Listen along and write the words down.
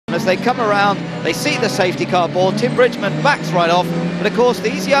as they come around, they see the safety car board, Tim Bridgman backs right off, but of course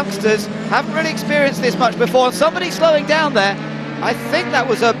these youngsters haven't really experienced this much before, and somebody slowing down there. I think that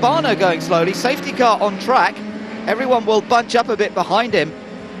was Urbano going slowly, safety car on track, everyone will bunch up a bit behind him,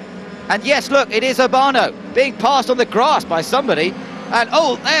 and yes, look, it is Urbano being passed on the grass by somebody, and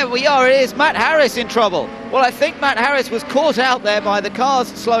oh, there we are, it is Matt Harris in trouble. Well, I think Matt Harris was caught out there by the cars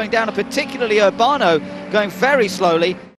slowing down, and particularly Urbano going very slowly.